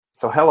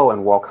So hello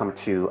and welcome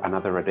to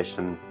another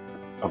edition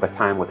of the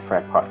Time with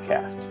Fred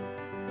podcast.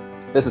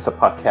 This is a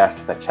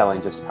podcast that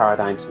challenges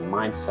paradigms and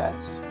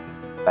mindsets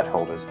that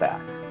hold us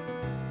back.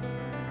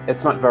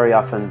 It's not very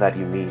often that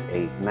you meet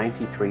a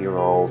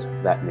 93-year-old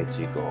that makes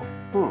you go,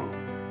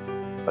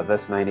 But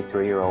this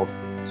 93-year-old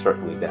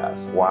certainly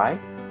does. Why?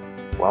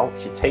 Well,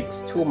 she takes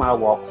 2-mile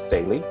walks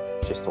daily.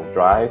 She still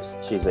drives.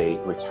 She's a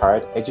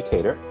retired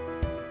educator.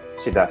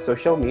 She does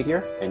social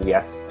media and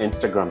yes,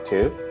 Instagram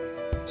too.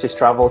 She's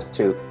traveled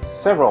to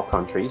several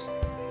countries.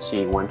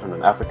 She went on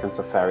an African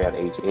safari at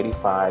age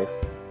 85.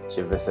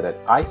 She visited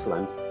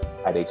Iceland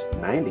at age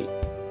 90.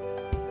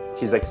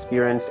 She's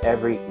experienced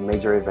every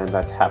major event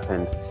that's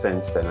happened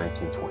since the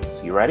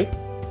 1920s. You ready?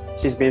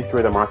 She's been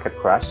through the market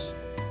crash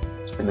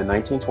in the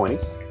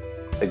 1920s,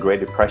 the Great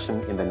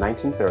Depression in the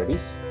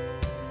 1930s.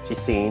 She's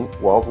seen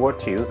World War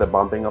II, the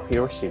bombing of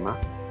Hiroshima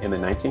in the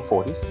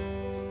 1940s.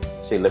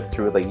 She lived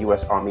through the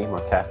U.S. Army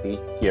McCarthy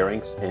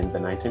hearings in the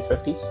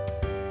 1950s.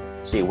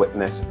 She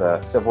witnessed the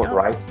civil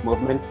rights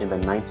movement in the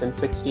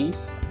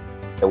 1960s,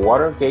 the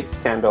Watergate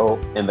scandal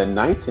in the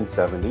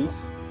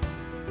 1970s,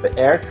 the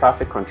air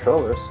traffic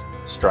controllers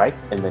strike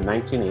in the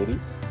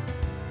 1980s,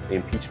 the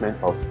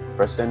impeachment of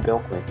President Bill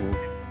Clinton,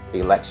 the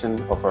election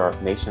of our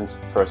nation's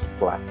first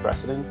Black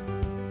president,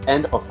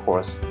 and of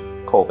course,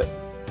 COVID.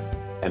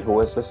 And who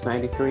is this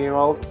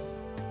 93-year-old?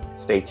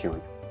 Stay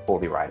tuned. We'll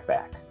be right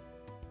back.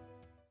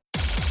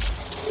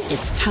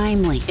 It's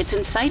timely, it's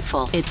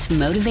insightful, it's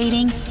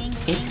motivating,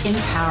 it's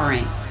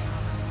empowering.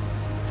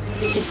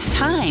 It's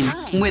Time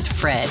with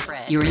Fred,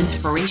 your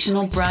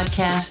inspirational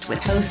broadcast with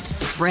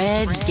host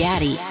Fred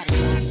Gaddy.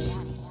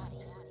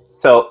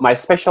 So my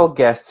special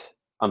guest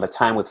on the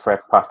Time with Fred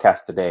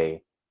podcast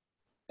today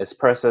is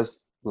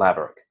Persis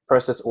Laverick.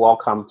 Persis,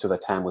 welcome to the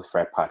Time with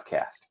Fred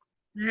podcast.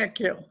 Thank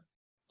you.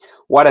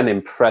 What an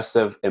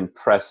impressive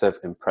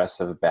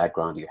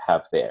background you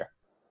have there.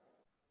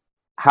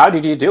 How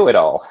did you do it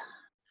all?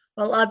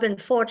 Well, I've been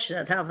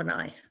fortunate, haven't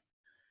I?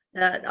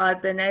 That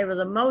I've been able,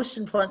 the most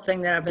important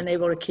thing that I've been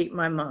able to keep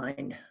my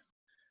mind.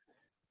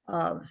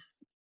 And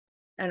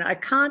I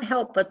can't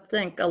help but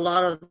think a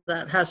lot of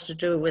that has to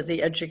do with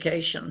the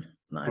education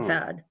I've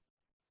had.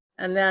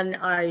 And then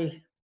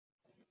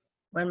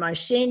when my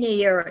senior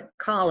year at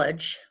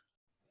college,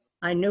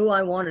 I knew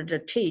I wanted to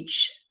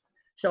teach.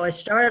 So I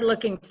started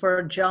looking for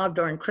a job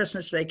during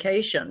Christmas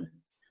vacation.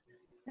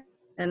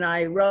 And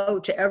I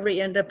wrote to every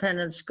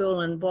independent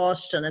school in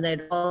Boston, and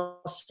they'd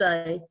all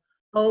say,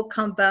 "Oh,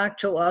 come back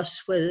to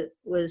us with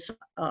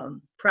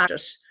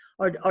practice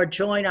or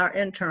join our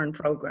intern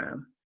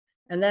program."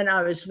 And then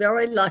I was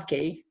very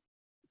lucky.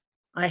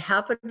 I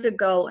happened to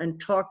go and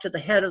talk to the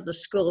head of the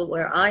school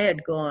where I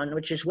had gone,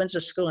 which is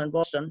Windsor School in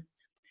Boston.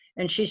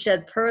 And she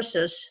said,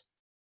 "Persis,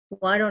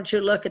 why don't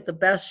you look at the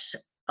best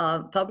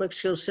public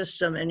school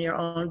system in your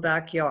own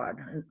backyard?"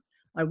 And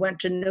I went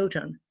to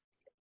Newton.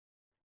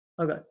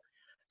 Okay.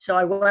 So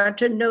I went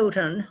to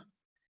Newton,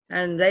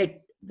 and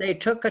they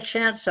took a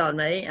chance on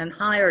me and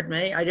hired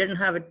me. I didn't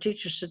have a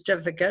teacher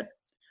certificate.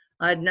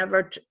 I'd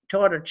never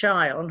taught a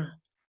child,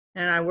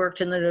 and I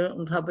worked in the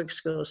Newton public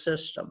school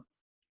system.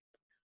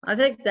 I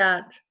think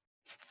that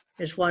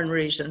is one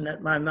reason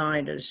that my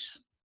mind is,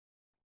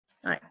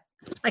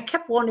 I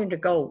kept wanting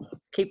to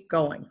keep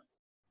going.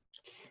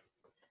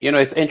 You know,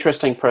 it's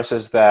interesting,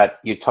 Persis, that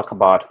you talk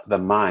about the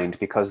mind,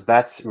 because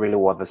that's really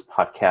what this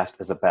podcast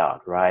is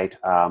about, right?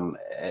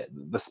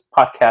 This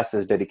podcast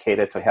is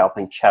dedicated to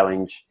helping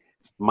challenge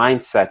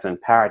mindsets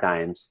and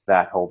paradigms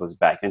that hold us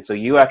back. And so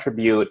you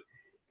attribute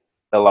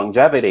the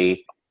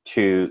longevity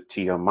to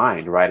your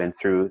mind, right? And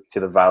to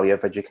the value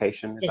of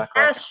education. Is that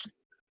correct?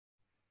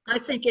 I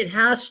think it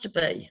has to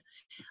be.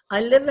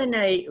 I live in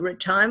a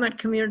retirement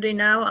community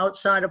now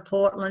outside of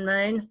Portland,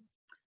 Maine.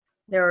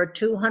 There are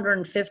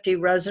 250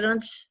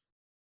 residents.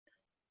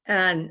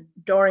 And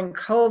during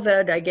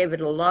COVID, I gave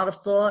it a lot of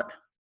thought.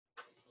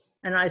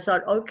 And I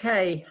thought,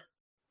 okay,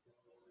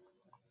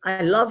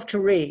 I love to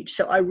read,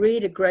 so I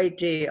read a great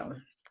deal.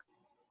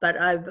 But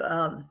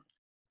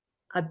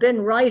I've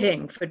been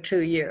writing for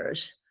 2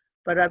 years,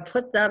 but I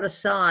put that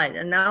aside.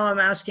 And now I'm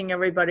asking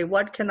everybody,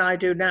 what can I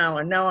do now?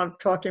 And now I'm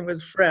talking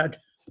with Fred.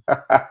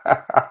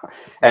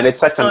 And it's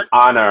such an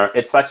honor.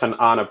 It's such an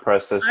honor,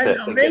 Persis.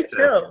 Me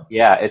too.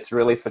 Yeah, it's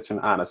really such an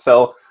honor.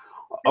 So,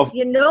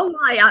 you know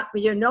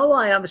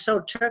why I'm so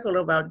tickled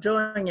about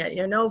doing it.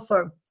 You know,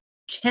 for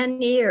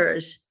 10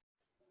 years,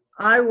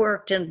 I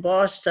worked in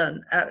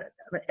Boston.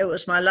 It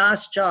was my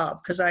last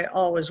job because I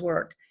always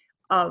worked.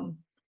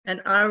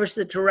 And I was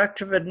the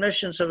director of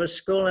admissions of a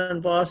school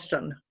in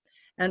Boston.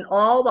 And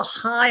all the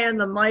high and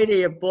the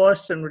mighty of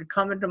Boston would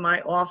come into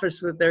my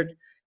office with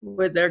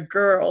their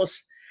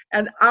girls.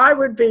 And I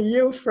would be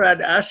you,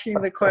 Fred, asking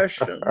the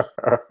questions.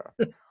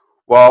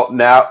 Well,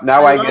 now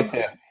I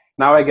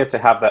get to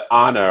have the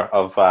honor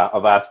of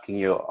asking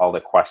you all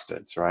the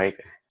questions, right?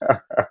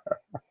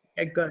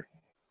 Okay, good.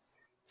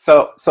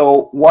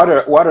 So what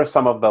are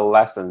some of the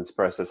lessons,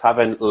 Persis,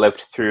 having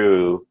lived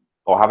through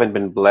or having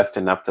been blessed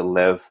enough to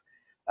live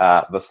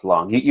this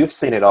long. You've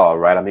seen it all,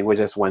 right? I mean, we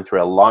just went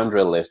through a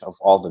laundry list of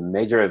all the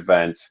major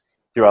events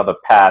throughout the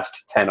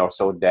past 10 or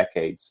so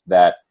decades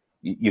that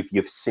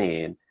you've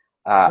seen.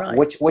 Right.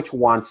 Which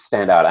ones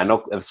stand out? I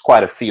know there's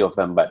quite a few of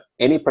them, but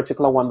any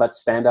particular one that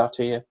stand out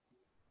to you?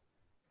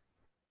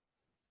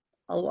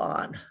 A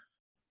lot.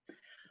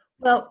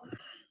 Well,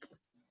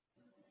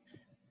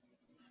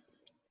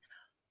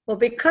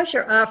 because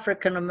you're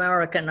African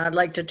American, I'd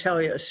like to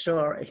tell you a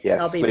story.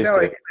 Yes, I'll be please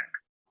very do.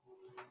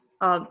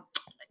 quick.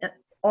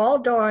 All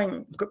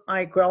during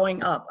my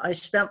growing up, I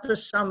spent the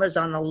summers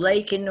on a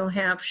lake in New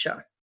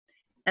Hampshire.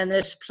 And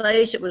this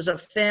place, it was a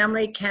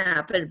family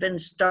camp. It had been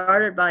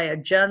started by a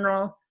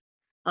General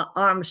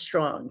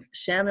Armstrong,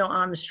 Samuel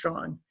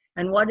Armstrong.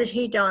 And what had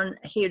he done?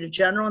 He had a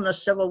general in the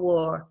Civil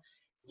War.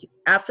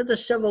 After the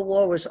Civil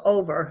War was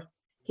over,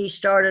 he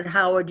started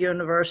Howard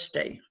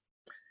University.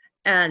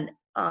 And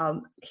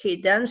he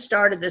then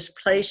started this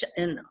place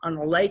on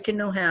a lake in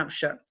New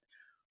Hampshire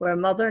where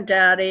Mother and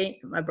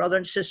Daddy, my brother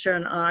and sister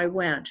and I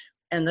went.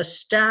 And the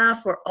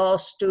staff were all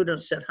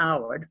students at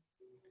Howard.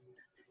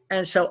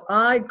 And so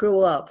I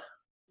grew up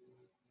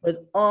with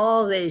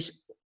all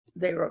these,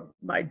 they were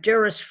my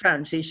dearest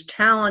friends, these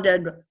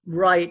talented,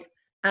 bright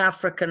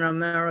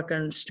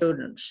African-American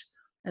students.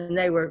 And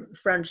they were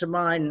friends of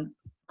mine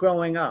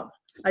growing up.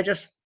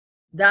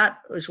 That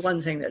was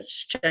one thing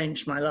that's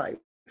changed my life,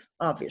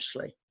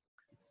 obviously.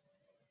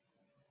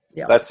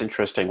 Yeah. That's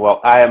interesting.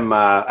 Well, I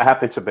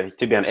happen to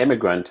be an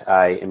immigrant.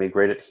 I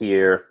immigrated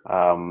here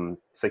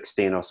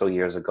 16 or so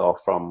years ago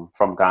from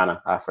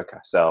Ghana,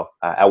 Africa. So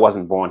I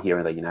wasn't born here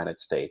in the United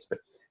States, but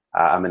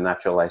I'm a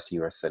naturalized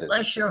U.S. citizen.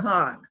 Bless your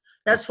heart.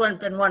 That's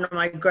been one of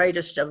my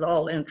greatest of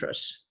all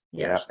interests.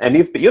 Yes. Yeah, and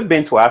you've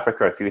been to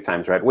Africa a few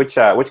times, right? Which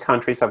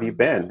countries have you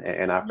been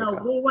in Africa?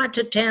 No, we went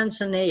to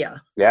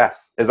Tanzania.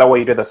 Yes. Is that where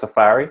you did the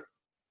safari?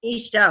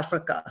 East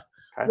Africa.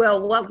 Okay.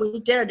 Well, what we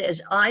did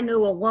is I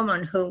knew a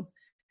woman who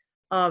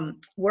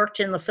worked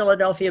in the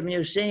Philadelphia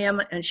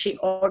Museum, and she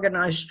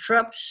organized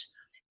trips.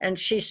 And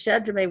she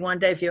said to me one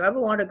day, if you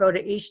ever want to go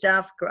to East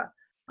Africa,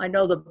 I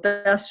know the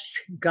best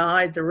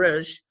guide there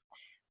is.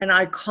 And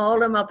I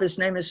called him up. His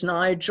name is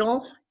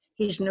Nigel.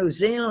 He's New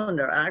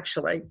Zealander,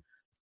 actually.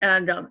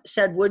 And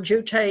said, would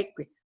you take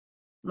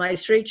my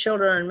 3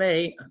 children and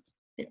me,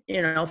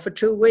 for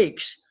 2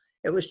 weeks?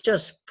 It was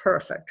just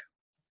perfect.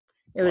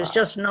 It was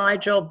just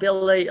Nigel,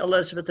 Billy,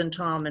 Elizabeth, and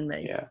Tom and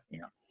me. Yeah.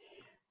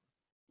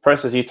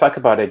 Persis, you talk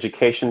about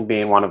education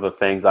being one of the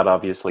things that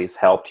obviously has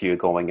helped you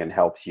going and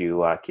helps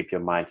you keep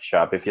your mind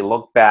sharp. If you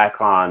look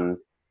back on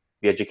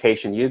the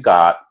education you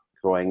got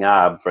growing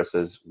up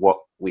versus what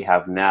we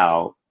have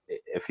now,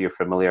 if you're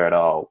familiar at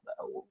all,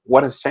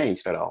 what has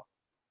changed at all?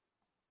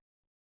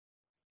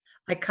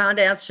 I can't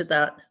answer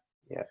that.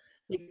 Yeah.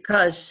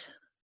 Because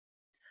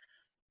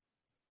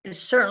it's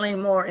certainly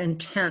more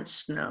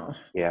intense now.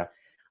 Yeah.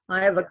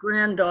 I have a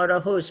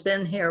granddaughter who's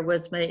been here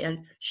with me,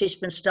 and she's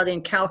been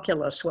studying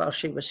calculus while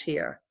she was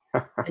here.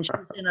 And she's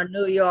in a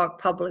New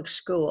York public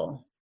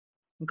school,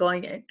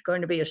 going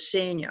to be a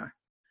senior.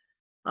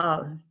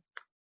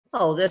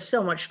 There's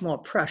so much more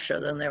pressure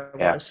than there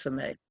was for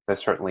me. There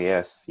certainly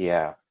is,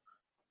 yeah.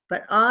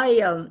 But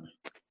I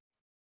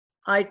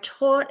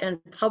taught in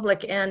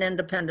public and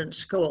independent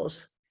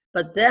schools,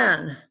 but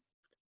then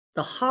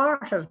the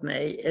heart of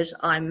me is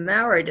I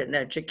married an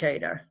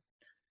educator.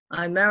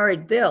 I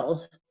married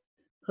Bill,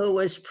 who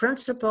was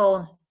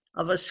principal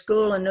of a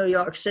school in New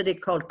York City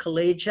called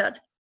Collegiate.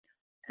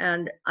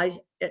 And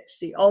it's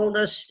the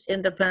oldest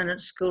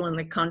independent school in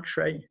the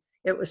country.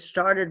 It was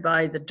started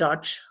by the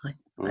Dutch.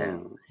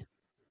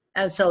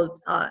 And so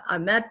I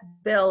met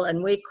Bill,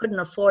 and we couldn't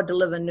afford to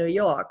live in New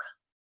York.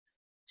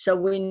 So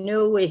we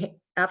knew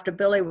after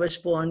Billy was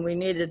born, we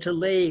needed to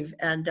leave.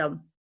 And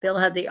Bill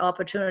had the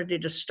opportunity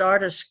to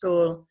start a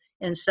school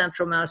in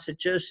central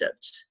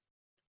Massachusetts.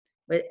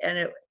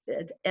 And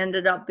it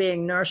ended up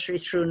being nursery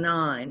through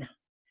 9.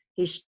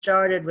 He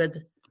started with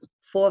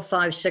 4,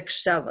 5,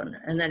 6, 7,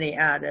 and then he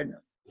added.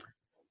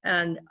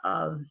 And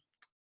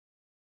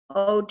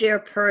dear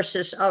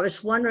Persis, I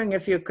was wondering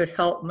if you could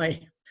help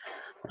me.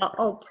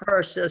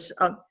 Persis,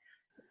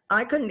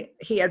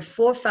 he had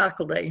 4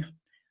 faculty.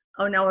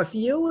 Now if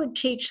you would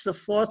teach the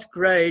 4th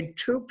grade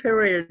 2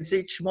 periods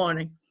each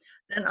morning,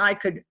 then I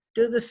could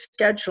do the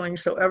scheduling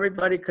so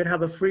everybody could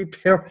have a free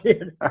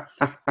period.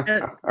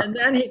 and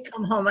then he'd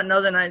come home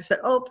another night and said,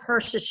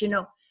 Persis,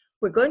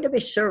 we're going to be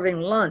serving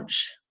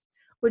lunch.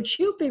 Would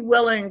you be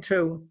willing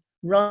to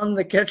run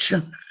the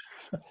kitchen?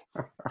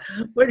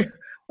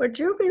 Would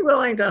you be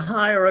willing to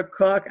hire a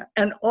cook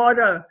and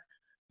order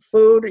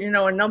food,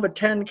 a number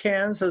 10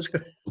 cans?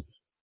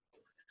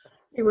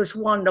 He was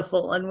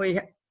wonderful. And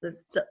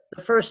the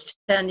first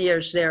 10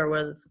 years there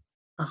were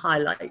a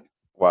highlight.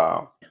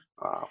 Wow.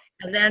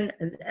 And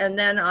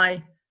then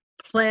I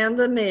planned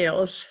the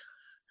meals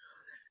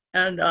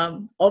and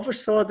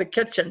oversaw the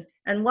kitchen.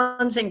 And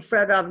one thing,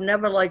 Fred, I've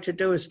never liked to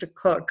do is to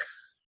cook.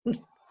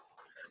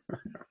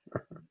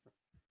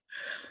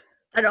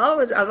 I've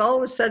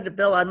always said to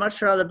Bill, I'd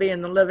much rather be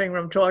in the living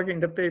room talking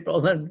to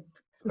people than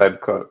Than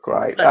cook,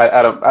 right? But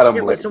I don't it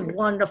blame was a you.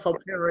 wonderful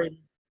period.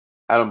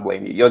 I don't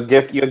blame you. Your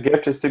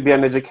gift is to be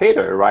an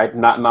educator, right?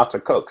 Not to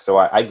cook. So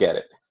I get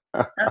it.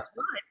 That's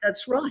right.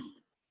 That's right.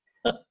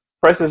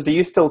 Precious, do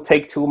you still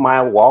take 2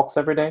 mile walks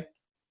every day?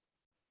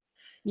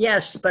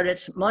 Yes, but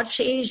it's much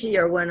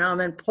easier when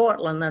I'm in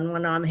Portland than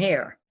when I'm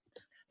here.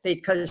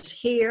 Because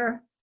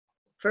here,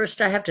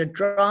 first I have to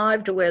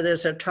drive to where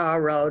there's a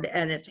tar road,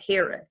 and it's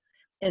here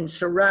in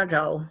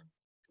Sorrento.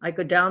 I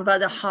go down by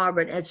the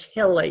harbor, and it's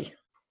hilly.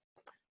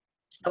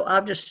 So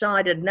I've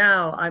decided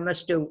now I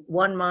must do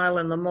 1 mile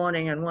in the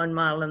morning and 1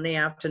 mile in the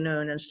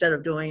afternoon instead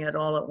of doing it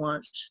all at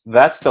once.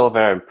 That's still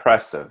very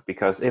impressive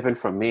because even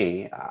for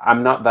me,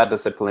 I'm not that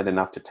disciplined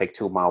enough to take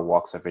 2 mile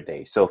walks every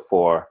day. So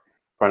for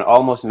an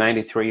almost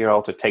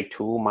 93-year-old to take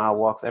 2 mile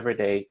walks every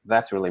day,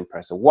 that's really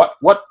impressive. What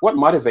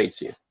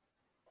motivates you?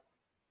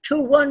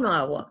 2 1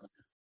 mile walk.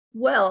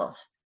 Well,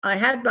 I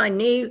had my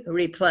knee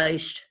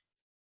replaced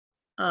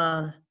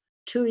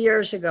 2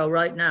 years ago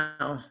right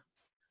now.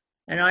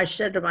 And I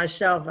said to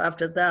myself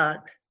after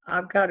that,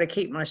 I've got to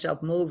keep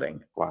myself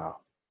moving. Wow.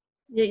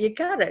 You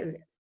got to,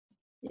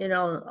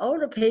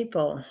 older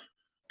people,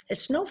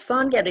 it's no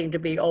fun getting to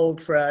be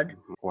old, Fred.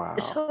 Wow.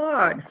 It's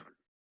hard.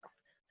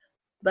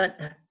 But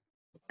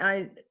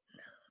I'm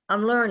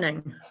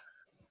learning.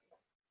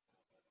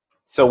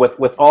 So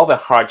with all the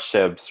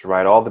hardships,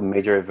 right, all the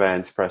major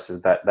events,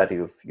 Presses, that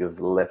you've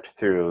lived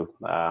through,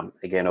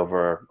 again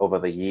over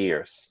the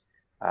years,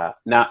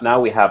 now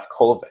we have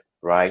COVID,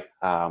 right?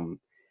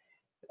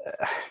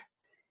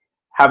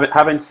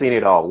 Haven't seen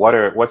it all.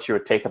 What's your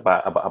take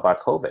about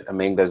COVID? I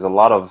mean, there's a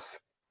lot of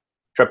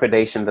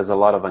trepidation, there's a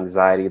lot of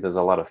anxiety, there's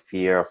a lot of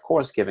fear, of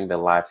course, given the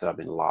lives that have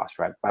been lost,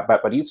 right?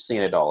 But you've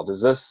seen it all.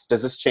 Does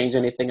this change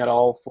anything at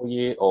all for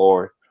you,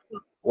 or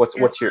what's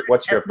your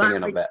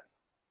opinion of that?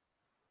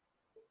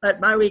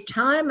 At my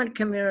retirement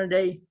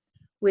community,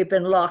 we've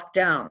been locked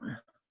down.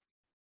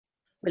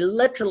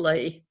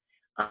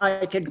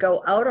 I could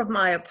go out of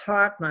my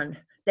apartment.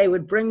 They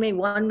would bring me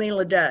 1 meal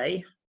a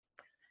day,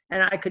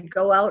 and I could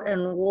go out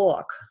and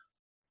walk.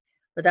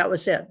 But that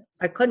was it.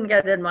 I couldn't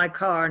get in my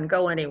car and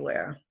go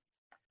anywhere.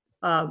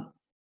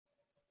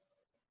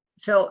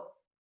 So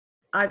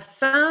I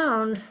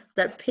found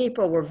that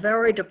people were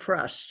very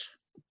depressed.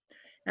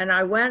 And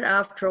I went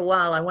after a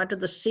while, I went to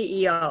the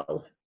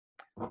CEO,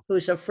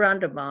 who's a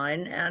friend of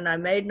mine, and I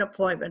made an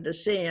appointment to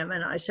see him.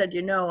 And I said,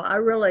 I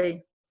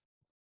really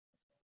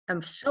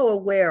am so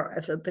aware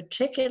of it,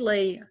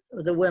 particularly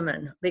the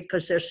women,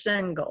 because they're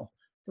single.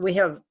 We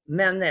have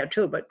men there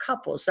too, but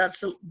couples,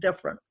 that's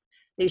different.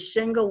 These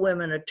single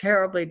women are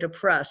terribly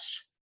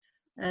depressed.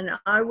 And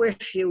I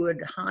wish you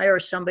would hire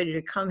somebody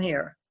to come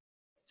here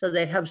so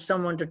they'd have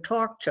someone to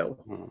talk to,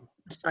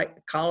 a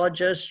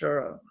psychologist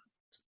or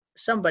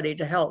somebody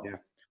to help. Yeah.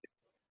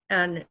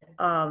 And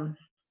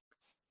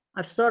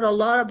I've thought a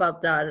lot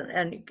about that,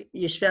 and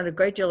you spend a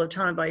great deal of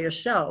time by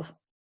yourself.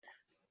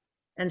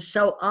 And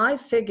so I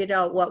figured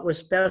out what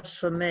was best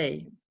for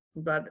me,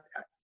 but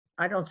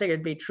I don't think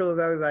it'd be true of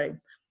everybody.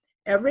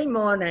 Every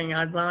morning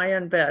I'd lie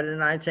in bed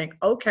and I'd think,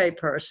 okay,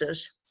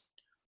 Persis,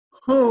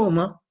 whom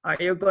are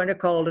you going to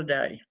call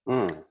today?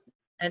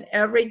 And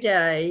every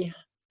day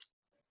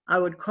I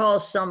would call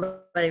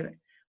somebody,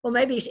 well,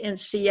 maybe in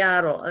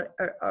Seattle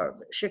or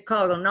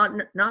Chicago,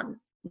 not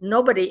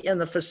nobody in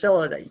the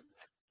facility,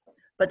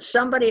 but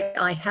somebody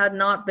I had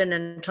not been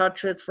in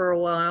touch with for a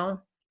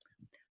while.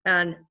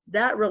 And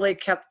that really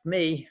kept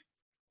me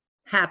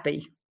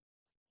happy.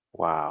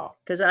 Wow.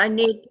 Because I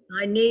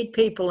need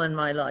people in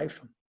my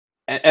life.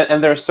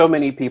 And there are so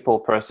many people,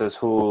 Persis,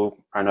 who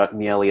are not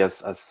nearly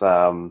as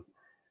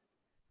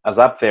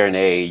up there in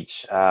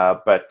age,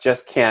 but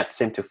just can't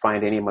seem to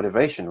find any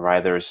motivation,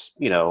 right? There's,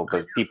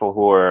 the people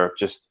who are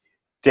just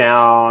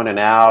down and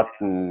out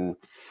and,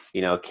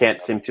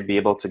 can't seem to be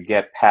able to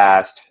get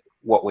past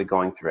what we're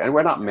going through. And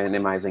we're not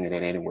minimizing it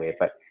in any way,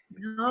 but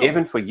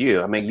even for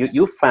you, I mean,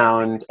 you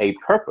found a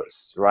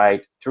purpose,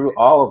 right? Through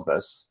all of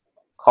this,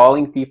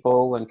 calling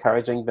people,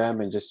 encouraging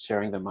them, and just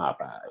cheering them up.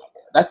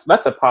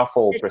 That's a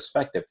powerful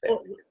perspective there.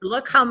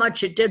 Look how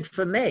much it did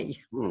for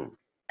me.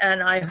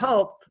 And I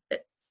hope,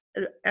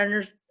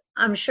 and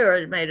I'm sure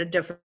it made a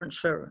difference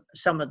for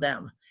some of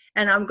them.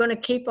 And I'm going to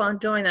keep on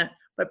doing that.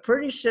 But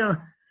pretty soon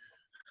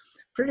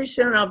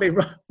I'll be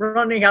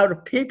running out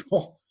of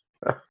people.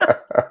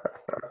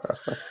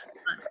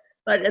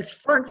 But it's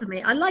fun for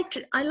me. I like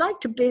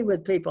to be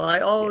with people. I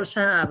always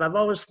have. I've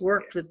always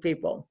worked with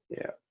people.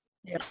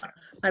 Yeah.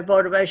 My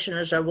motivation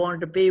is I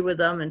wanted to be with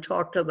them and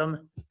talk to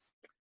them,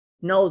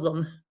 know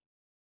them.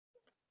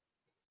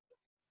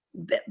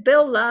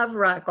 Bill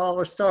Laverack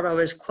always thought I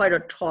was quite a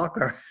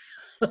talker.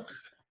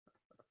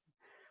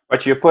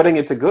 But you're putting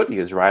it to good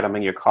use, right? I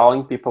mean, you're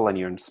calling people and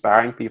you're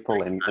inspiring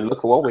people, and look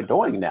at what we're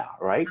doing now,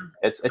 right?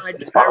 It's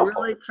powerful.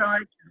 I really tried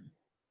to.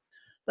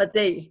 But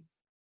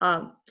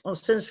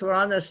since we're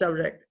on this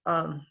subject,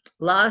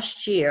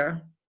 last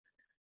year,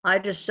 I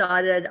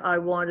decided I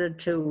wanted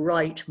to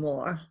write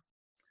more.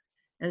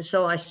 And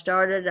so I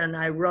started and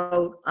I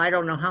wrote, I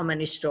don't know how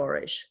many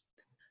stories.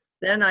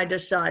 Then I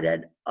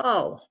decided,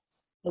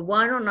 well,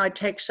 why don't I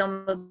take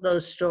some of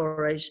those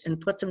stories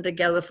and put them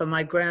together for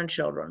my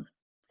grandchildren?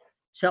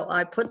 So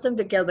I put them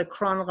together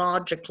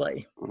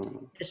chronologically.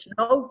 It's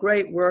no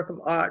great work of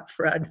art,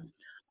 Fred,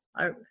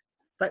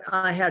 but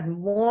I had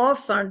more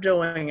fun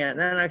doing it.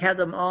 And I had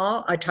them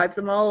all, I typed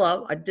them all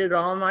up. I did it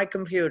all on my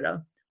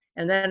computer.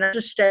 And then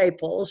to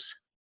Staples.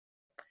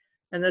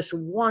 And this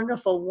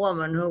wonderful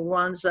woman who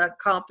runs that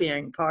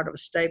copying part of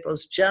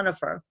Staples,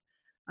 Jennifer,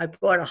 I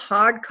bought a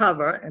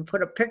hardcover and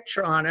put a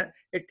picture on it.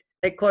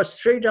 It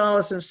cost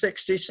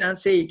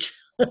 $3.60 each.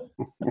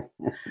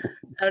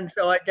 And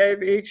so I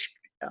gave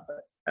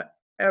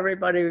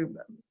everybody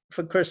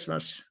for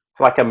Christmas. It's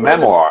like a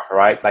memoir,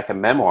 right? Like a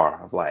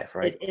memoir of life,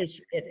 right?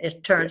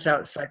 It turns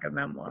out it's like a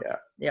memoir.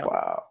 Yeah.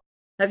 Wow.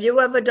 Have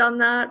you ever done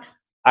that?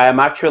 I am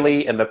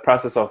actually in the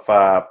process of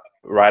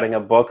writing a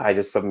book. I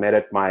just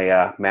submitted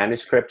my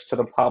manuscript to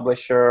the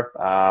publisher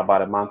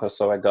about a month or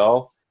so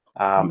ago.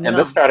 And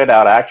this started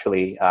out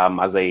actually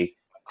as a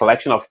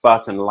collection of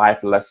thoughts and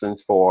life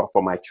lessons for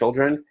my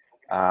children.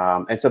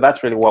 And so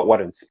that's really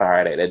what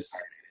inspired it.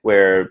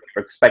 We're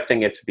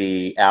expecting it to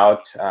be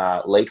out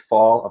late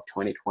fall of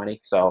 2020.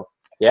 So,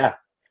 yeah.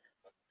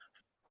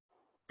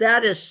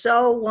 That is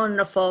so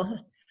wonderful.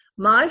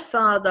 My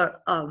father,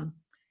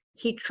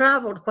 he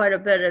traveled quite a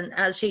bit, and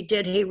as he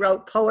did, he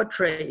wrote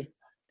poetry.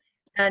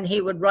 And he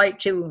would write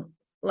to,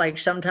 like,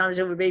 sometimes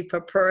it would be for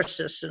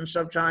Persis, and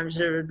sometimes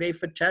it would be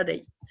for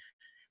Teddy.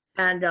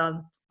 And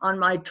on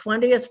my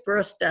 20th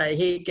birthday,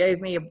 he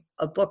gave me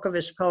a book of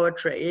his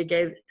poetry. He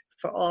gave it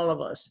for all of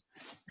us.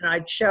 And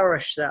I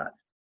cherish that.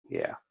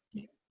 Yeah.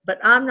 But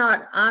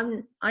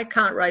I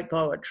can't write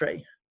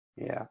poetry.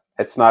 Yeah.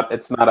 It's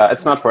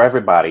not for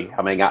everybody.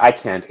 I mean, I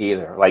can't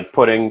either. Like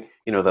putting,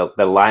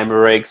 the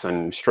limericks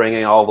and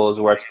stringing all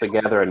those words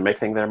together and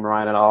making them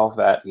rhyme and all of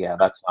that. Yeah,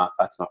 that's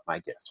not my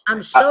gift.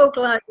 I'm so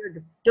glad you're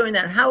doing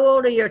that. How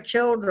old are your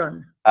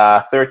children?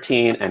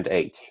 13 and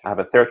 8. I have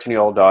a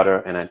 13-year-old daughter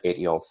and an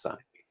 8-year-old son.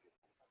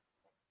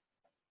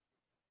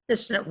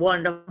 Isn't it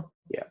wonderful?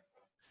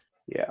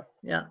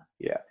 Yeah.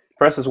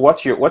 Persis,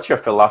 what's your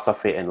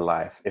philosophy in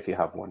life, if you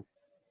have one?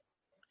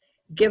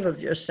 Give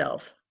of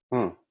yourself.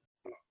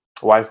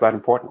 Why is that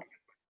important?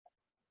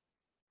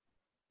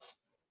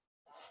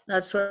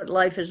 That's what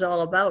life is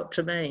all about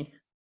to me.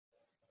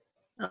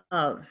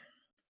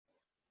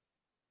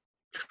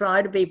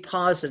 Try to be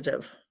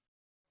positive.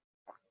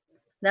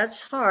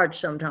 That's hard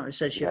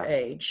sometimes as you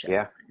age.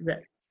 Yeah.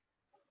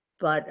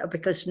 But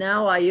because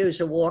now I use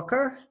a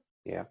walker.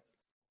 Yeah.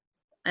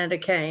 And a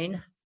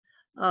cane.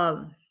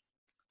 Well,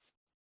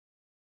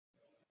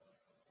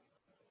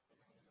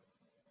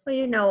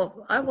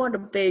 I want to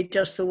be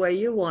just the way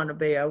you want to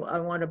be. I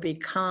want to be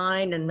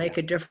kind and make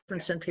a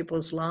difference in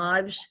people's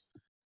lives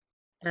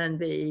and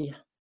be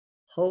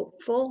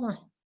hopeful.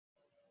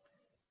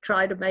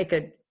 Try to make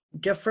a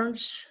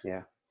difference.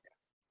 Yeah.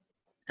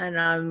 And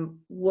I'm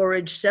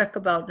worried sick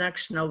about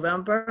next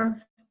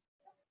November.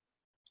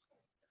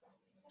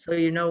 So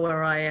you know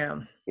where I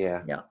am.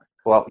 Yeah. Yeah.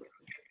 Well,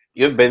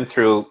 you've been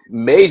through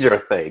major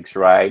things,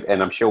 right?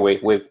 And I'm sure we're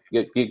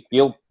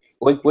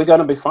going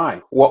to be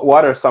fine.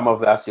 What are some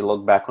of, as you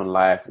look back on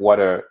life, what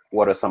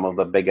are some of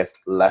the biggest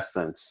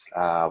lessons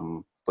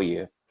for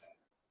you?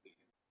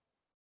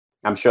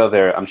 I'm sure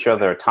there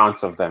are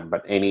tons of them,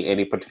 but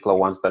any particular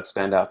ones that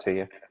stand out to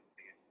you?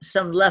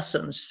 Some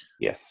lessons.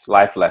 Yes,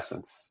 life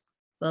lessons.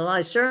 Well,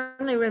 I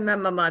certainly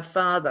remember my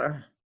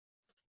father.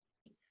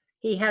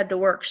 He had to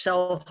work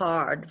so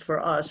hard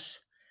for us.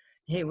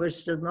 He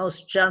was the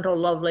most gentle,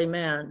 lovely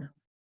man.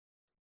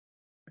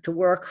 To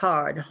work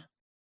hard.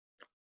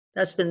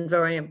 That's been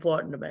very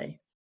important to me.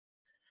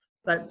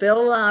 But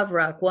Bill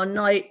Laverack, one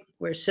night,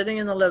 we're sitting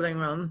in the living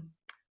room,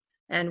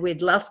 and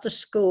we'd left the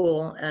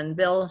school, and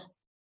Bill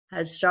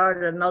had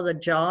started another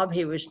job.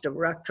 He was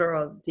director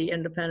of the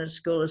Independent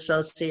School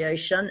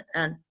Association,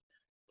 and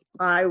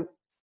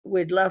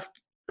we'd left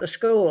the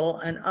school,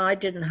 and I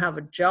didn't have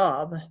a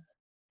job.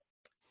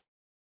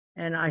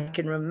 And I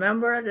can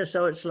remember it as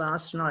though it's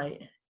last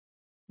night.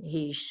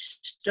 He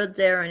stood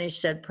there and he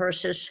said,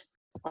 "Persis,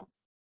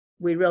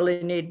 we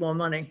really need more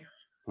money."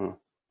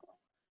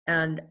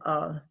 And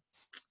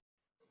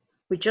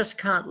we just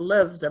can't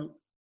live the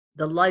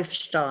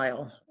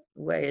lifestyle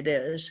the way it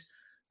is.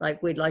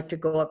 Like, we'd like to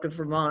go up to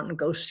Vermont and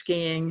go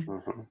skiing.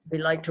 We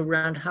like to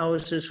rent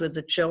houses with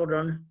the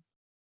children.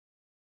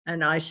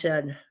 And I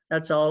said,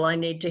 "That's all I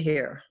need to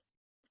hear."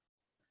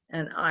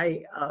 And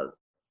I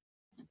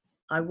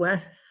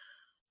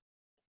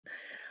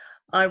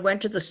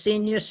went to the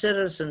Senior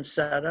Citizen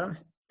Center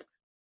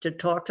to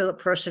talk to the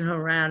person who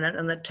ran it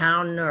and the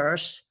town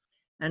nurse.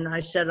 And I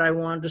said I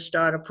wanted to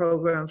start a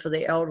program for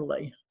the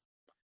elderly.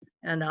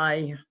 And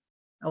it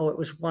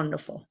was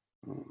wonderful.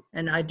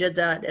 And I did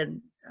that,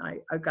 and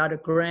I got a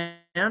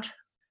grant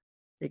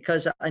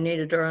because I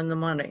needed to earn the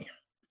money.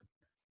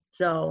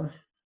 So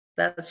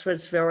that's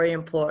what's very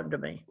important to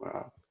me.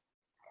 Wow.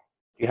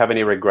 Do you have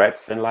any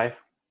regrets in life?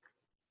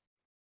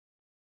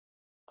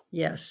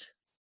 Yes.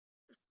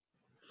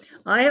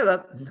 I have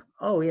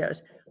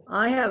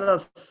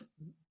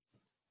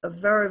a a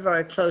very,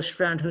 very close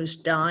friend who's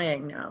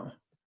dying now,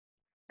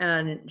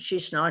 and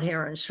she's not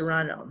here in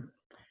Sorrento.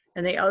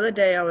 And the other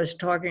day I was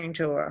talking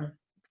to her,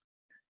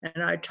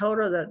 and I told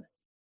her that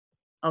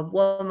a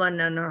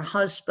woman and her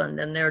husband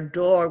and their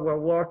dog were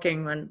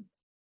walking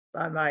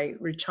by my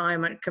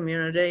retirement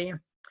community.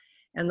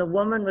 And the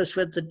woman was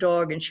with the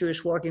dog and she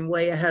was walking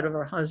way ahead of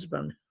her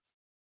husband.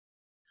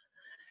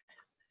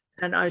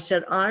 And I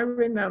said, I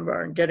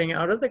remember getting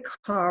out of the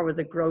car with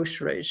the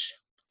groceries,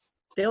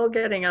 Bill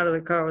getting out of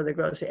the car with the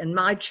groceries, and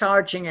my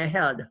charging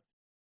ahead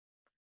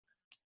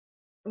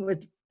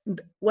with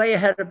way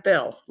ahead of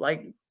Bill,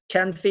 like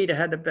 10 feet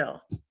ahead of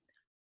Bill.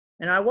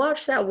 And I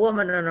watched that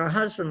woman and her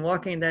husband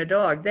walking their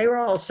dog. They were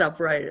all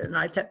separated. And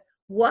I thought,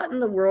 what in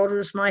the world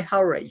was my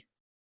hurry?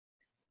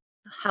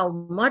 How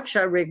much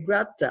I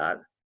regret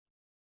that.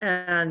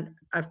 And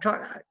I've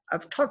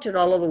talked it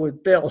all over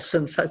with Bill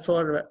since I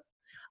thought of it.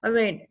 I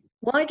mean,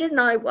 why didn't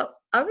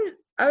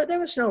there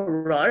was no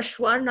rush.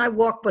 Why didn't I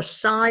walk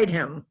beside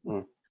him?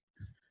 Mm.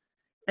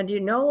 And you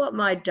know what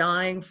my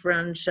dying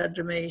friend said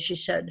to me? She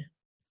said,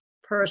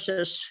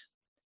 Persis,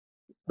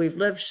 we've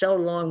lived so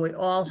long, we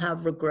all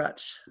have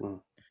regrets. Mm.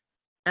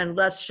 And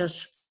let's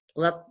just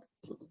let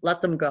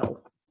them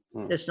go.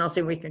 Mm. There's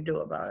nothing we can do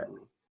about it.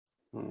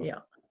 Mm. Yeah.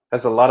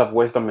 There's a lot of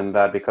wisdom in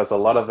that, because a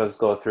lot of us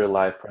go through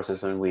life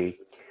process and we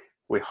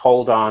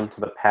hold on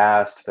to the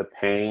past, the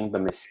pain, the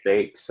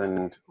mistakes,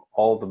 and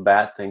all the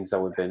bad things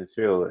that we've been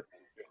through.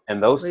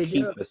 And those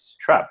keep us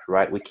trapped,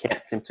 right? We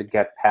can't seem to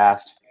get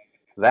past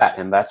that.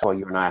 And that's why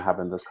you and I are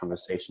having this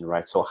conversation,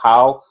 right? So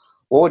what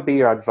would be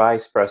your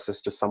advice,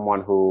 Persis, to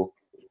someone who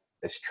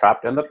is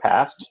trapped in the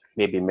past,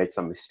 maybe made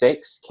some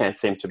mistakes, can't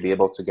seem to be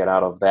able to get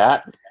out of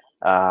that?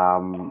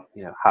 How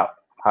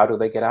do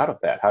they get out of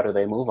that? How do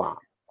they move on?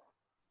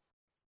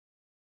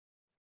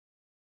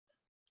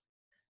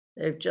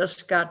 They've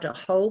just got to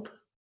hope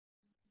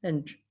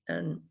and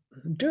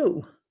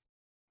do.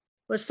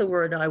 What's the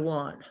word I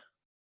want?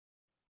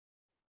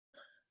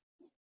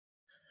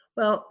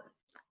 Well,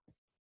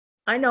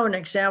 I know an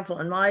example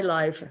in my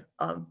life.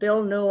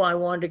 Bill knew I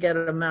wanted to get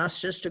a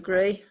master's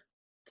degree.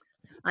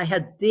 I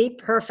had the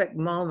perfect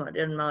moment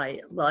in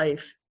my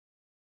life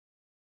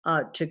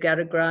to get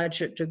a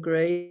graduate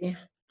degree.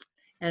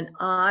 And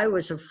I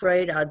was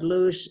afraid I'd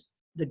lose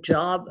the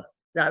job,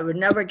 that I would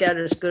never get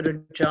as good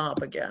a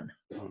job again.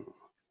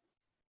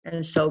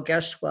 And so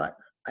guess what?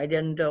 I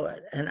didn't do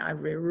it. And I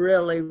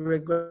really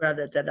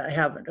regretted that I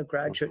haven't a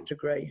graduate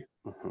degree.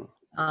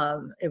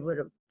 It would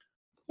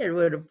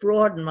have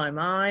broadened my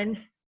mind.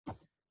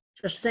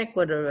 Just think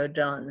what it would have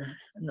done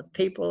and the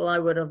people I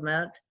would have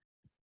met.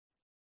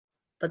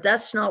 But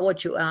that's not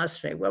what you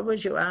asked me. What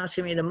was you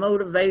asking me? The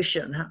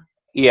motivation. Huh?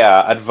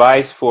 Yeah,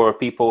 advice for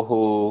people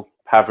who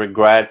have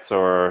regrets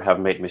or have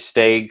made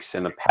mistakes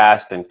in the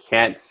past and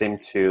can't seem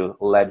to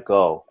let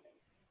go.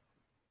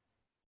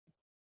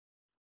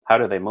 How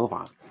do they move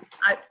on?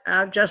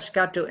 I've just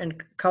got to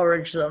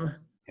encourage them.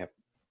 Yep.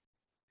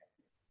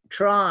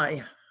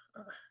 Try.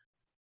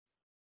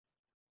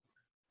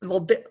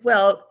 Well,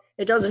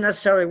 it doesn't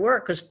necessarily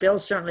work because Bill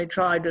certainly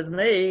tried with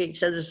me. He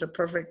said it's a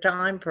perfect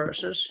time,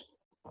 Persis.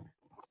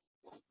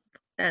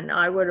 And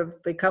I would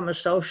have become a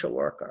social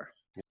worker.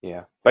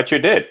 Yeah, but you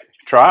did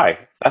try.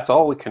 That's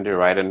all we can do,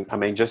 right? And I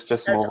mean, just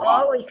that's move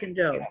all on. we can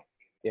do.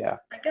 Yeah.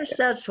 I guess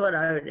that's what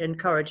I would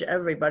encourage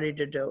everybody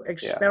to do.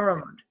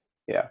 Experiment.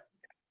 Yeah.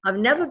 I've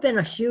never been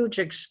a huge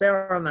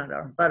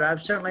experimenter, but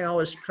I've certainly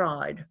always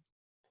tried.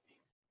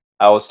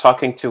 I was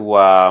talking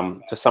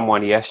to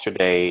someone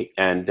yesterday,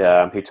 and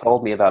he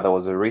told me that there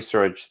was a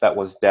research that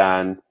was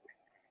done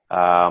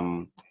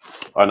on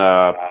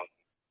a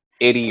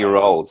few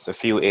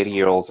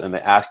 80-year-olds, and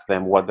they asked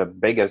them what the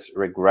biggest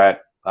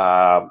regrets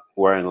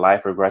were in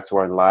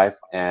life,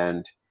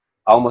 and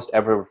almost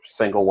every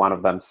single one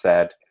of them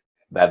said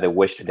that they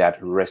wished they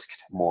had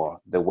risked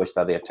more. They wished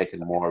that they had taken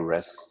more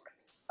risks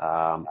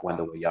when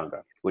they were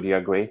younger. Would you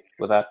agree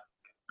with that?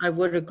 I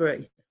would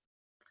agree.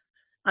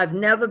 I've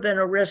never been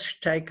a risk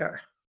taker.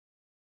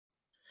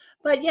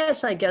 But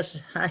yes, I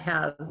guess I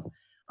have.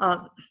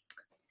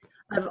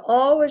 I've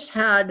always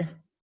had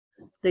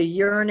the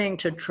yearning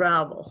to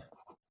travel.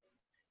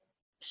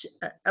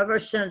 Ever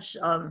since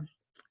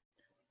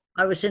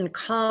I was in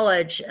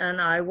college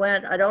and I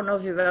don't know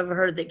if you've ever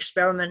heard of the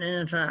Experiment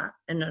in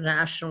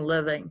International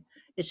Living.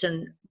 It's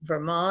in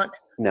Vermont.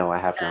 No, I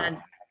have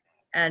not.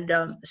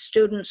 And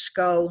students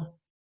go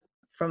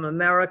from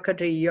America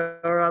to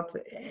Europe,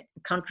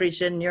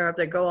 countries in Europe,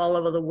 they go all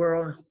over the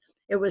world.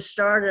 It was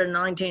started in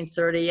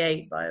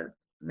 1938 by a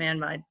man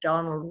named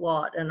Donald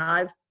Watt. And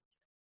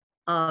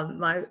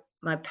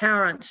my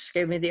parents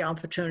gave me the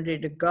opportunity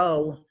to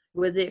go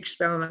with the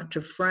experiment to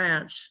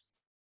France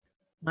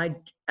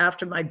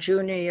after my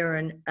junior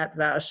year at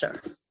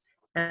Vassar.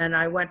 And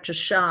I went to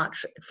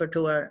Chartres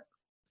to an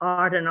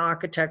art and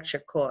architecture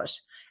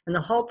course. And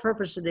the whole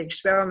purpose of the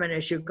experiment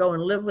is you go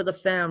and live with a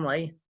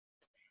family,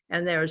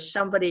 and there's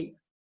somebody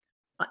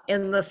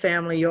in the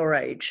family your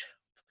age.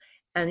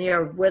 And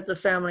you're with the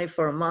family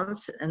for a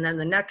month, and then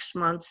the next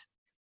month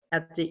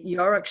at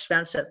your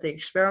expense, at the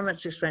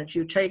experiment's expense,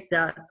 you take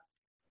that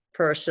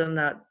person,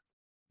 that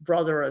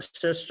brother or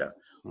sister,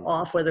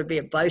 off, whether it be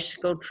a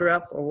bicycle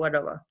trip or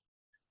whatever.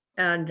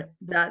 And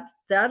that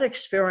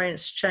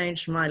experience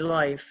changed my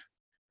life.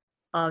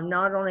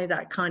 Not only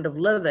that kind of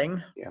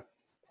living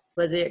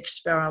with the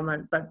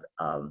experiment, but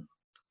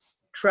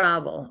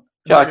travel.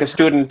 Yeah, like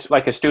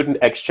a student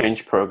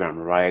exchange program,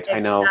 right? Exactly.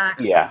 I know.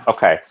 Yeah.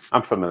 Okay.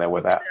 I'm familiar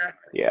with that.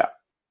 Yeah.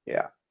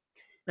 Yeah.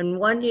 And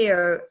one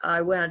year I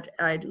led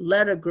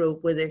a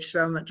group with the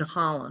experiment to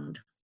Holland.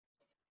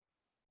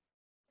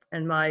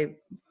 And my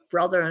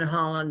brother in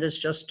Holland has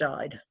just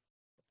died.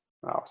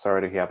 Oh,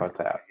 sorry to hear about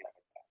that.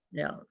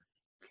 Yeah.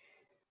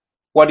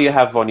 What do you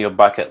have on your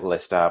bucket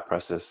list,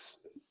 Precious?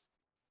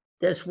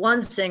 There's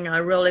one thing I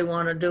really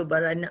want to do,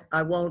 but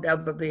I won't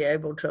ever be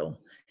able to.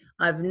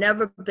 I've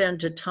never been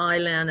to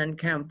Thailand and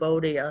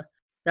Cambodia,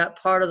 that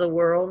part of the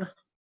world.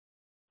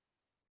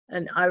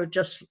 And I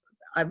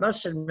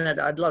must admit,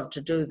 I'd love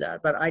to do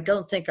that, but I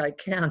don't think I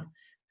can.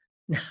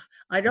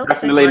 I don't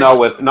definitely not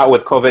with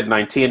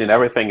COVID-19 and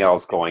everything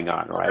else going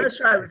on, right? Oh,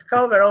 that's right, with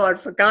COVID. Oh, I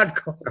forgot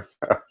COVID.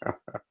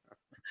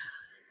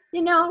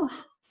 You know,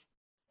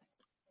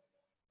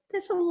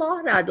 there's a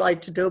lot I'd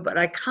like to do, but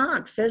I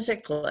can't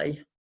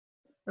physically.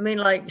 I mean,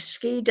 like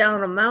ski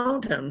down a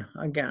mountain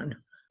again.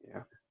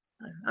 Yeah.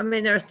 I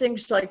mean, there are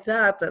things like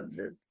that,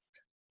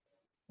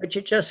 but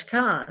you just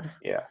can't.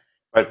 Yeah.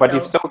 But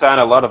you've still done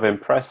a lot of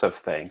impressive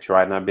things,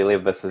 right? And I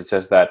believe this is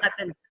just that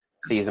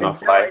season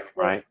of life,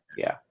 right?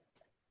 Yeah.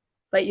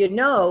 But you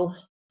know,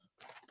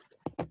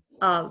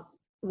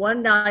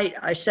 one night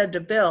I said to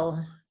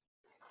Bill,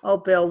 "Oh,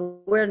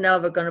 Bill, we're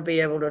never going to be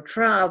able to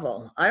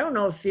travel." I don't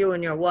know if you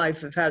and your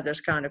wife have had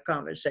this kind of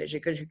conversation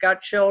because you've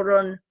got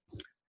children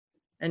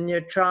and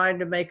you're trying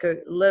to make a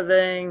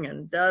living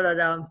and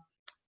da-da-da.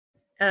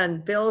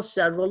 And Bill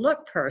said, "Well,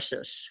 look,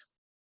 Persis,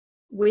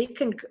 we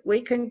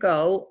can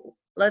go.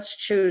 Let's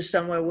choose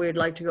somewhere we'd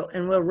like to go,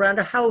 and we'll rent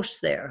a house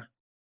there."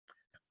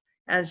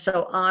 And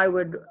so I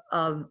would,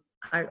 I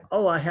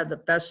had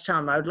the best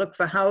time. I would look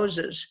for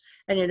houses.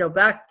 And, you know,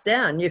 back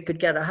then you could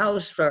get a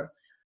house for,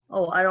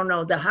 I don't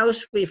know, the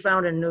house we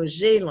found in New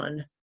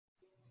Zealand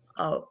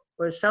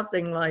was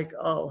something like,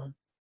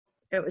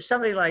 it was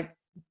something like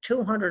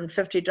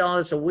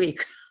 $250 a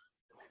week.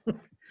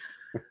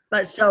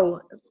 But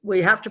so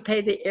we have to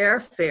pay the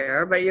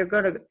airfare, but you're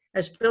going to,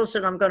 as Bill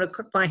said, I'm going to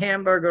cook my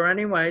hamburger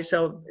anyway,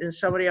 so in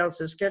somebody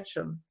else's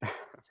kitchen.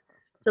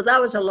 So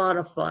that was a lot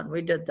of fun.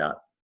 We did that.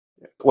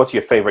 What's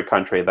your favorite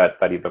country that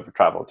you've ever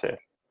traveled to?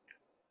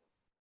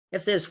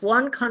 If there's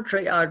one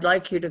country I'd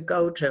like you to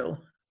go to,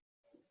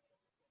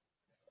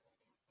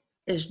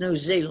 is New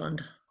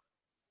Zealand.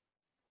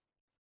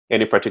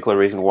 Any particular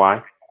reason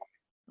why?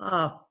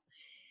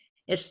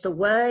 It's the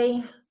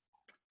way,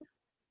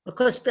 of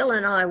course, Bill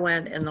and I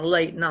went in the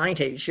late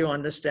 90s, you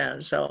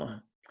understand,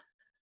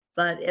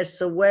 but it's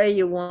the way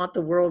you want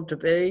the world to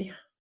be.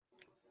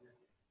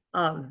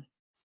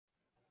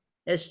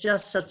 It's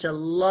just such a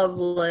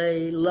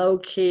lovely,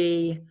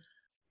 low-key,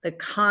 the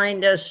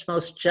kindest,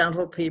 most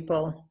gentle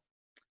people.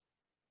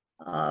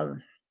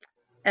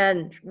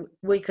 And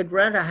we could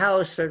rent a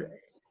house for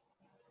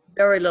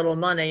very little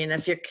money. And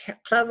if you're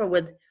clever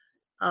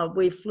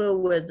we flew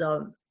with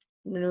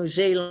New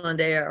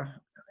Zealand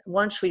Air.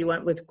 Once we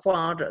went with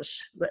Qantas,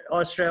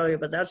 Australia,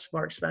 but that's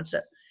more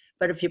expensive.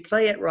 But if you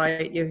play it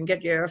right, you can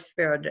get your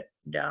airfare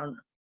down.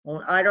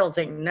 Well, I don't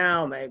think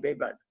now maybe,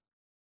 but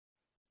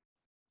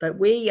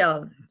we,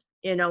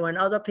 you know, when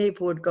other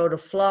people would go to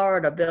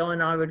Florida, Bill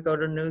and I would go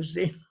to New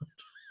Zealand.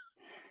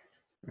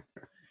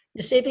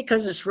 You see,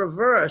 because it's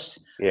reverse.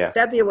 Yeah.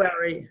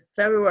 February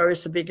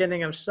is the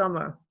beginning of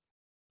summer.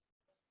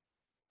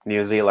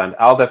 New Zealand.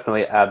 I'll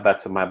definitely add that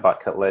to my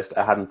bucket list.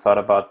 I hadn't thought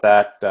about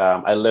that.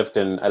 I lived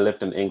in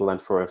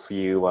England for a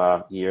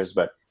few years,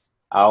 but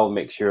I'll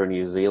make sure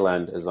New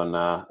Zealand is on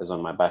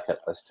my bucket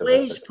list.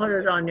 Please put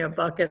it on your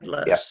bucket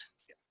list.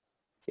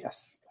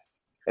 Yes.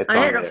 I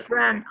had a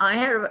friend. I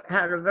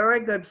had a very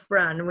good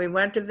friend. We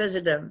went to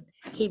visit him.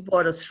 He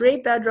bought a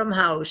 3-bedroom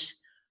house,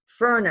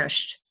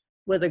 furnished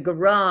with a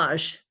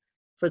garage,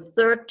 for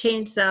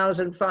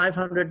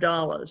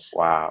 $13,500.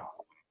 Wow.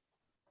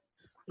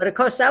 But of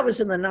course, that was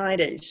in the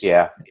 90s.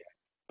 Yeah.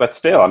 But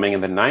still, I mean, in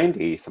the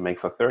 90s, I mean,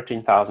 for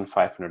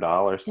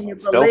 $13,500,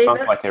 still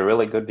sounds like a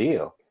really good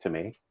deal to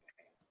me.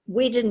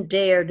 We didn't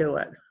dare do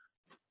it.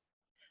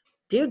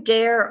 Do you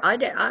dare?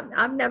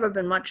 I've never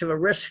been much of a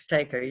risk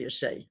taker, you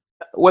see.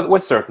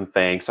 With certain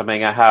things, I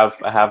mean, I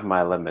have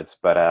my limits,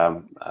 but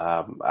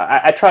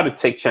I try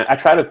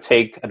to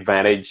take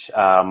advantage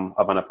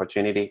of an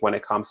opportunity when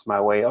it comes my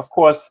way. Of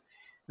course,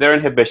 there are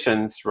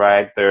inhibitions,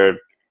 right?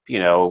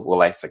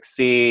 Will I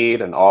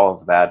succeed and all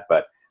of that?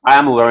 But I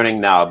am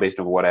learning now, based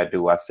on what I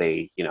do as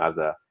a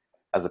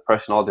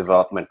personal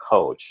development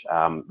coach.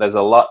 There's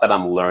a lot that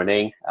I'm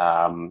learning,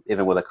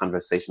 even with a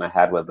conversation I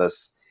had with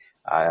this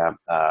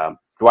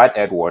Dwight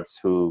Edwards,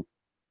 who,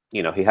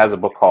 he has a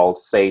book called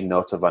Say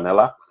No to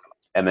Vanilla,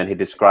 and then he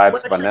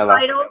describes vanilla.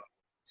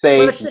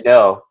 Say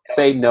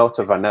No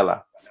to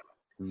Vanilla.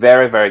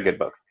 Very, very good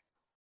book.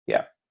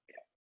 Yeah.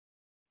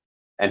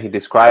 And he I would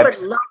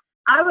describes, love,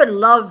 I would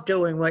love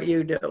doing what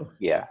you do.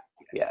 yeah,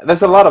 yeah.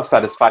 There's a lot of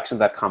satisfaction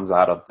that comes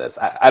out of this.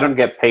 I don't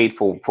get paid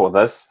for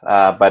this,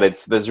 but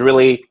there's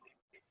really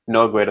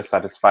no greater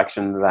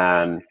satisfaction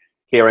than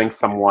hearing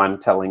someone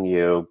telling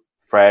you,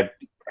 Fred,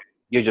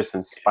 you just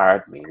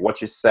inspired me.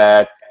 What you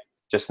said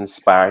just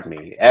inspired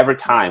me. Every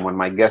time when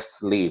my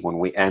guests leave, when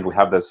we end, we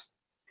have this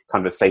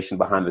conversation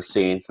behind the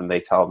scenes, and they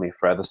tell me,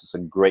 Fred, this is a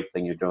great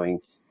thing you're doing.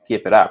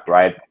 Keep it up,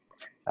 right?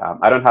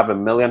 I don't have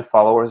 1 million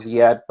followers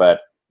yet,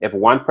 but if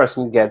one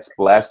person gets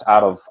blessed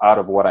out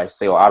of what I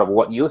say or out of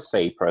what you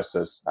say,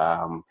 Persis,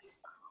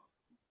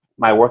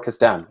 my work is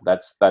done.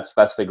 That's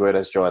the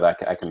greatest joy that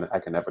I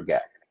can ever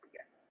get.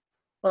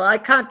 Well, I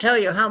can't tell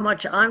you how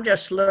much I'm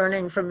just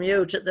learning from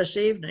you this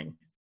evening.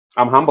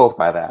 I'm humbled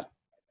by that.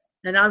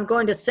 And I'm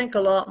going to think a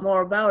lot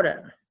more about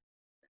it.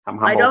 I'm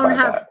humbled by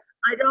that.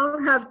 I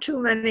don't have too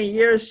many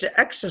years to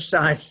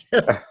exercise.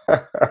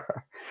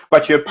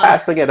 But you're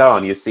passing it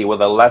on, you see, with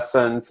the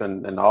lessons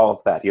and all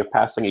of that. You're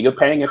passing it. You're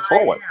paying it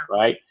forward,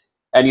 right?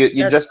 And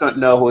you just don't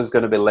know who's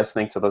going to be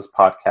listening to this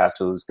podcast,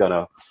 who's going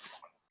to,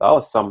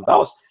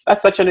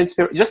 that's such an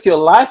inspiration. Just your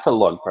life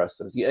alone,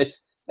 Persis.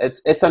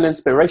 It's an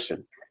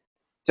inspiration.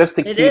 Just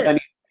to keep,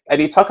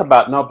 and you talk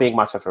about not being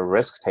much of a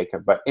risk taker,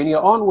 but in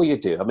your own way you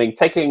do. I mean,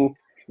 taking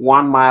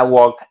 1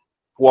 mile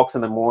walks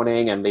in the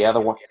morning and the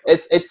other one,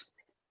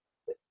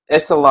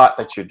 it's a lot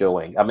that you're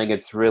doing. I mean,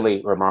 it's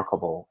really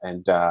remarkable,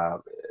 and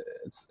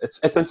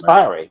it's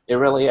inspiring. It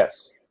really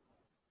is.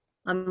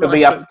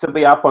 To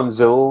be up on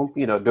Zoom,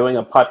 doing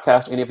a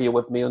podcast interview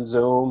with me on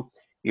Zoom.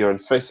 You're in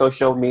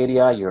social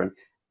media.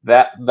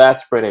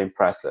 That's pretty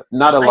impressive.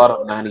 Not a lot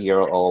of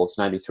 90-year-olds,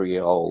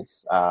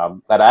 93-year-olds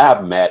that I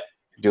have met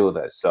do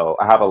this. So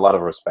I have a lot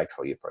of respect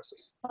for you,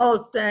 Persis.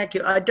 Oh, thank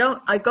you. I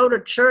go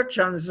to church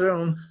on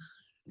Zoom.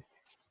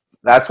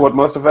 That's what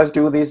most of us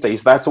do these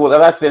days. That's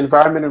the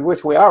environment in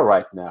which we are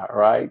right now,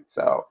 right?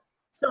 So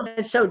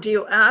do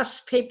you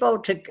ask people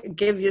to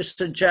give you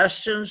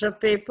suggestions of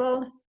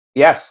people?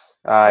 Yes.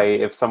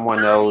 If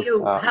someone knows,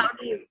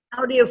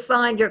 how do you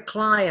find your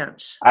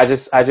clients? I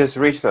just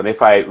reach them.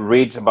 If I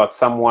read about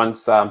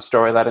someone's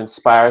story that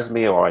inspires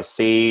me, or I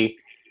see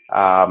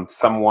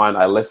someone,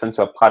 I listen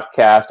to a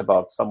podcast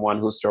about someone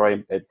whose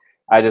story,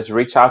 I just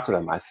reach out to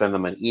them. I send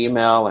them an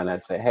email and I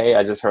say, hey,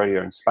 I just heard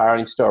your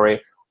inspiring story,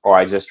 or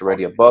I just read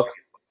your book.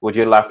 Would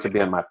you love to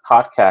be on my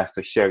podcast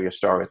to share your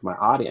story with my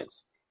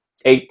audience?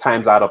 8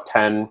 times out of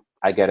 10,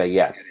 I get a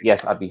yes.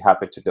 Yes, I'd be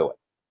happy to do it.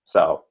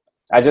 So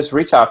I just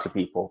reach out to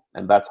people,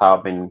 and that's how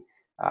I've been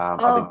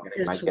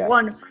getting my guests.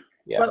 Wonderful.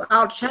 Yeah. Well,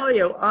 I'll tell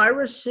you, I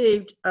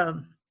received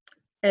an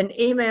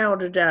email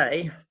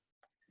today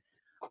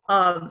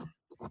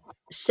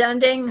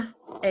sending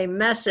a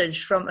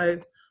message from a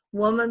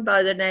woman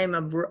by the name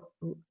of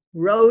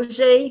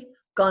Rosie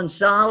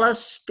Gonzalez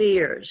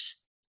Spears.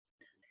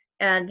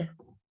 And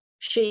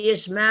she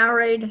is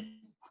married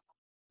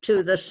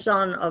to the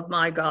son of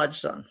my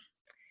godson.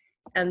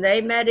 And they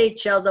met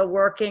each other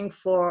working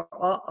for,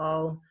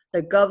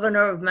 the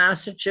governor of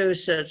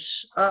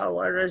Massachusetts.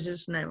 What is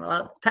his name?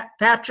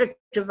 Patrick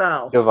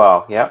Duval.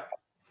 Duval, yep.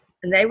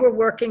 And they were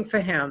working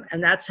for him,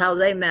 and that's how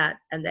they met,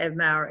 and they've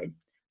married.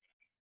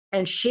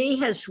 And she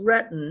has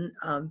written,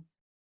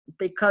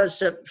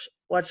 because of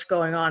what's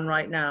going on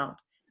right now,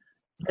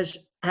 has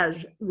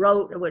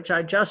wrote, which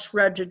I just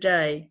read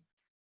today,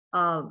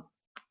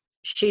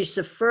 she's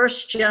the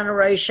first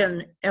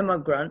generation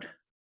immigrant.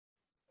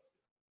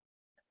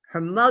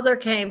 Her mother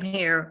came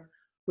here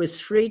with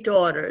 3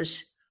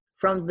 daughters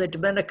from the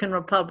Dominican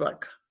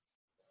Republic.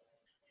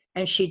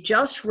 And she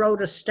just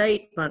wrote a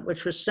statement,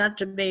 which was sent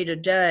to me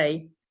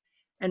today.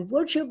 And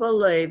would you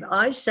believe,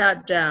 I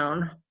sat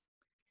down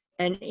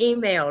and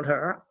emailed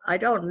her. I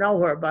don't know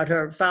her, but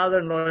her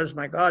father-in-law is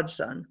my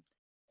godson,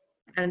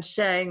 and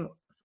saying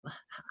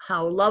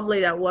how lovely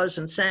that was,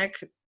 and thank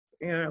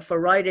for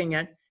writing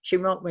it. She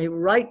wrote me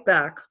right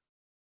back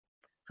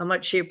how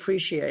much she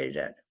appreciated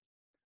it.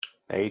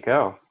 There you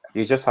go.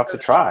 You just have to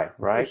try,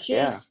 right?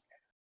 Yeah.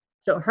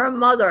 So her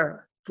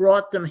mother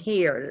brought them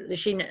here.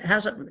 She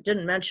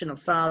didn't mention a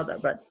father,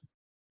 but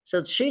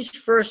so she's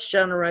first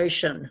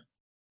generation.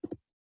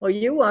 Well,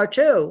 you are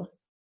too.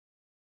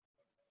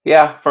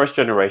 Yeah, first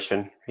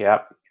generation.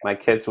 Yeah, my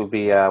kids will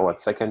be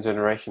second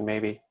generation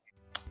maybe.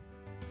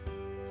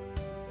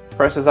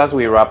 First, as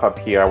we wrap up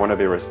here, I want to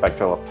be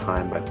respectful of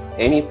time, but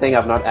anything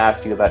I've not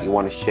asked you that you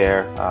want to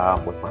share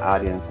with my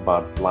audience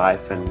about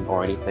life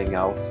or anything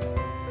else?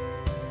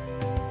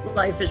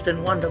 Life has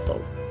been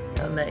wonderful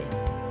for me.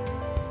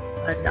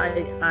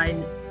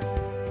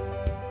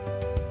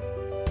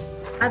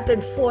 I've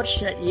been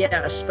fortunate,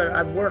 yes, but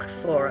I've worked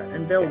for it,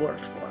 and Bill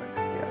worked for it.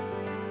 Yeah.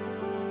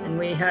 And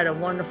we had a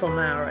wonderful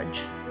marriage.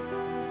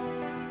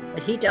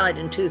 But he died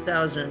in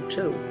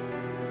 2002.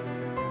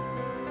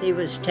 He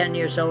was 10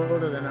 years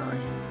older than I.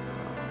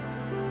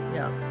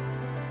 Yeah.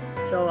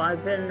 So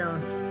I've been,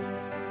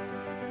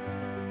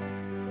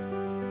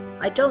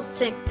 I don't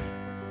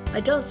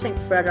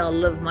think, Fred, I'll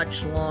live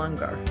much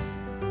longer.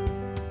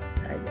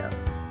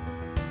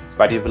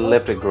 But you've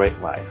lived a great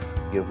life.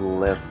 You've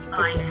lived a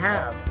I great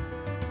have. life.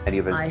 And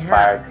you've I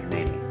inspired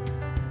many.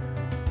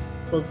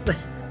 Well,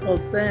 well,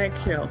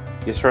 thank you.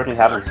 You certainly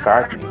have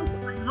inspired me.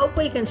 I hope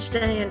we can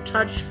stay in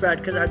touch, Fred,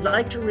 because I'd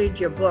like to read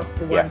your book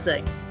for one Yes.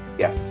 thing.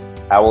 Yes.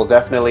 I will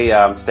definitely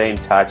stay in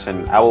touch,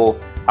 and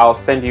I'll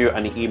send you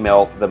an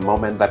email the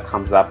moment that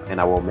comes up, and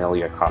I will mail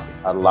you a copy.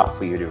 I'd love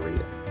for you to read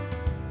it.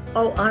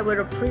 Oh, I would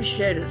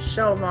appreciate it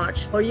so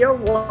much. Oh, you're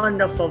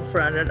wonderful,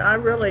 Fred, and I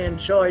really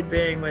enjoyed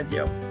being with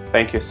you.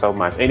 Thank you so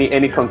much.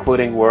 Any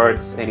concluding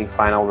words, any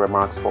final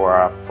remarks for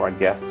our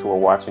guests who are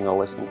watching or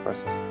listening,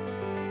 Persis?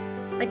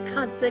 I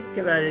can't think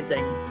of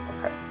anything.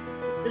 Okay.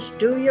 Just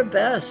do your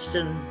best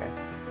and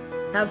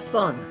have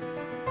fun.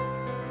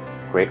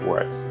 Great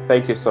words.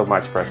 Thank you so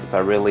much, Persis. I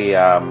really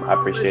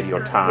appreciate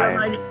your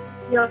time.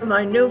 You're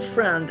my new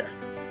friend.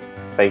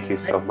 Thank you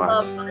so I much.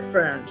 love my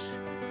friends.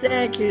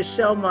 Thank you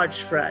so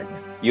much, Fred.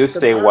 You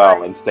stay Goodbye.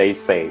 well and stay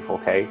safe,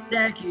 okay?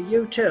 Thank you.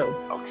 You too.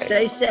 Okay.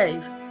 Stay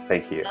safe.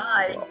 Thank you.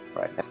 Bye. All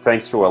right.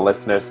 Thanks to our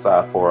listeners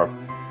for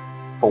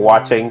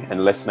watching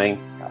and listening.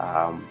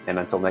 And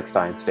until next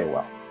time, stay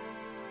well.